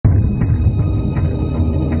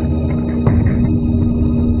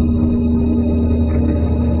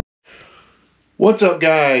What's up,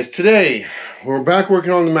 guys? Today we're back working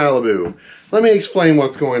on the Malibu. Let me explain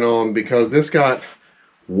what's going on because this got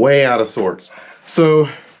way out of sorts. So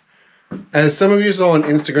as some of you saw on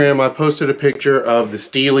Instagram, I posted a picture of the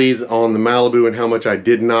steelies on the Malibu and how much I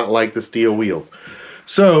did not like the steel wheels.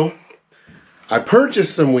 So I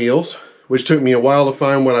purchased some wheels, which took me a while to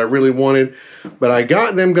find what I really wanted, but I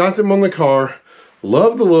got them on the car,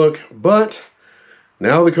 love the look, but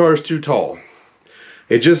now the car is too tall.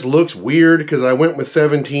 It just looks weird because I went with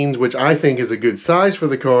 17s, which I think is a good size for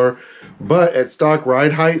the car, but at stock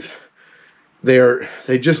ride height,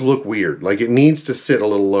 they just look weird. Like it needs to sit a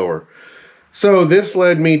little lower. So this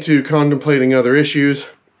led me to contemplating other issues,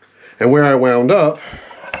 and where I wound up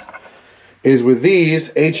is with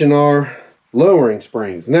these H&R lowering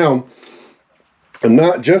springs. Now, I'm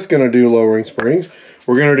not just going to do lowering springs.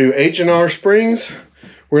 We're going to do H&R springs.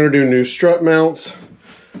 We're going to do new strut mounts.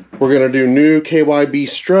 We're going to do new KYB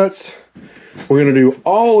struts. We're going to do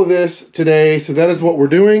all of this today. So that is what we're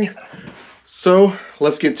doing. So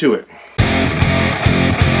let's get to it.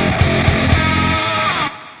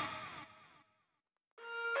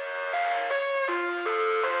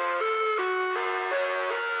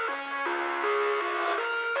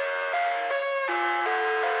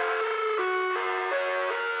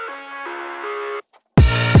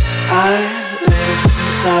 I live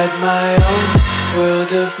inside my own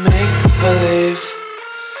world of make-believe.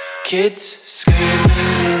 Kids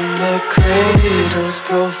screaming in the cradles,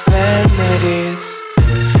 profanities.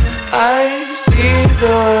 I see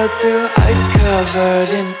the world through ice covered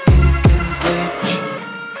in ink and bleach.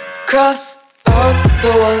 Cross out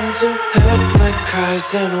the ones who heard my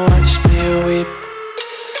cries and watched me weep.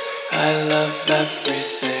 I love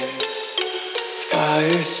everything.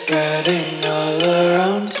 Fire spreading all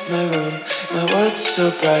around my room. My world's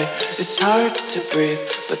so bright, it's hard to breathe,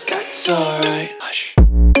 but that's alright. Hush.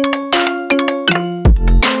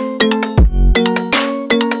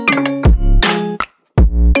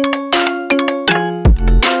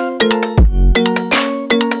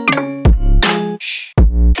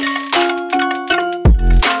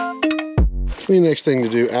 The next thing to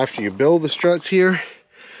do after you build the struts here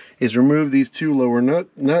is remove these two lower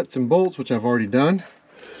nuts and bolts, which I've already done.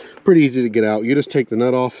 Pretty easy to get out. You just take the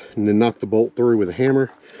nut off and then knock the bolt through with a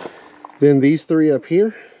hammer. Then these three up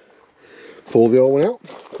here, pull the old one out,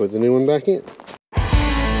 put the new one back in.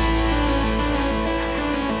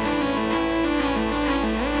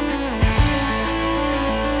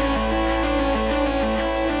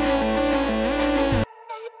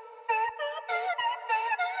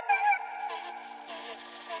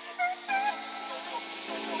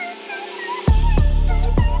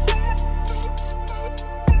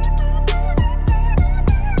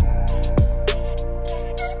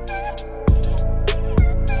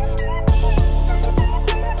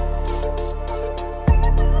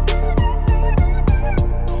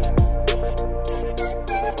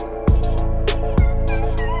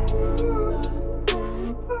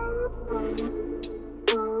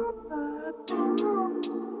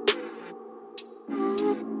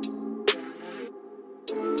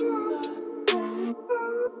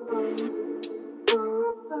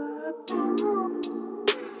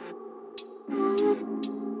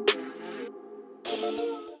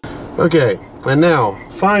 Okay, and now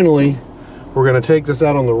finally we're going to take this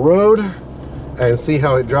out on the road and see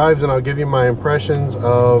how it drives, and I'll give you my impressions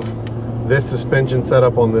of this suspension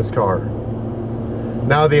setup on this car.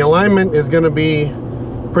 Now the alignment is going to be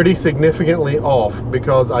pretty significantly off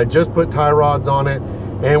because I just put tie rods on it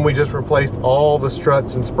and we just replaced all the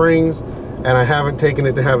struts and springs, and I haven't taken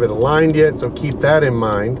it to have it aligned yet, so keep that in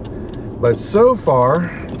mind. But so far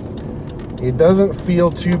it doesn't feel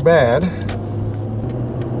too bad.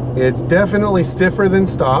 It's definitely stiffer than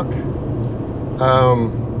stock,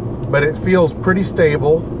 but it feels pretty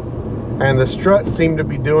stable, and the struts seem to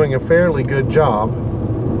be doing a fairly good job.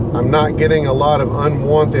 I'm not getting a lot of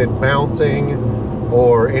unwanted bouncing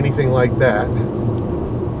or anything like that,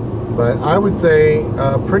 but I would say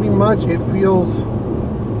pretty much it feels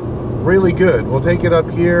really good. We'll take it up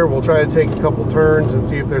here, we'll try to take a couple turns and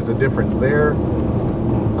see if there's a difference there.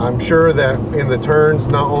 I'm sure that in the turns,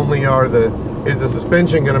 not only is the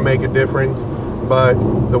suspension going to make a difference, but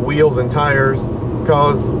the wheels and tires,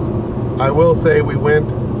 because I will say we went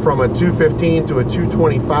from a 215 to a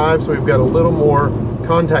 225, so we've got a little more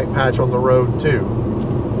contact patch on the road too.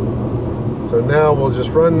 So now we'll just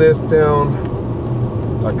run this down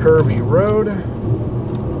a curvy road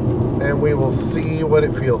and we will see what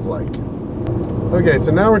it feels like. Okay, so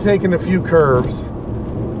now we're taking a few curves,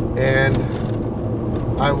 and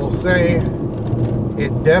I will say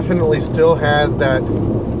it definitely still has that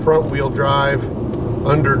front wheel drive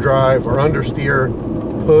underdrive or understeer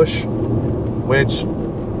push, which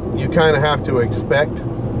you kind of have to expect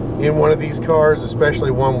in one of these cars,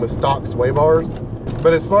 especially one with stock sway bars.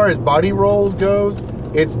 But as far as body rolls goes,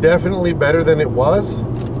 it's definitely better than it was.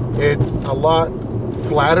 It's a lot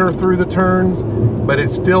flatter through the turns, but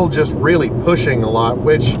it's still just really pushing a lot,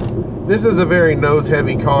 which this is a very nose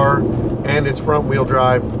heavy car and it's front wheel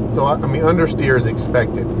drive. So I mean, understeer is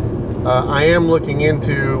expected. I am looking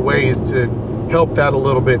into ways to help that a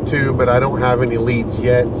little bit too, but I don't have any leads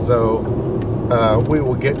yet. So we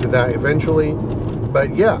will get to that eventually.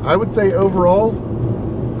 But yeah, I would say overall,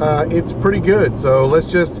 it's pretty good. So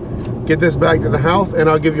let's just get this back to the house and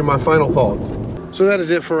I'll give you my final thoughts. So that is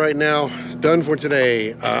it for right now. Done for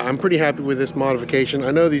today. I'm pretty happy with this modification.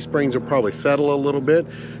 I know these springs will probably settle a little bit,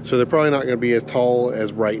 so they're probably not going to be as tall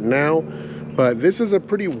as right now, but this is a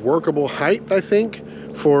pretty workable height, I think,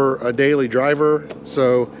 for a daily driver.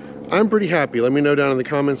 So I'm pretty happy. Let me know down in the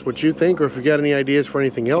comments what you think, or if you got any ideas for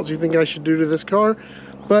anything else you think I should do to this car.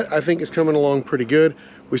 But I think it's coming along pretty good.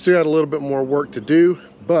 We still got a little bit more work to do,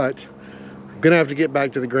 but I'm gonna have to get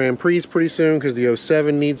back to the Grand Prix pretty soon because the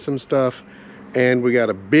 07 needs some stuff. And we got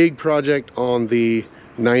a big project on the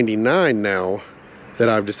 99 now that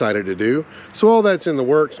I've decided to do. So all that's in the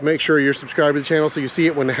works. Make sure you're subscribed to the channel so you see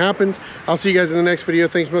it when it happens. I'll see you guys in the next video.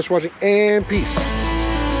 Thanks so much for watching, and peace.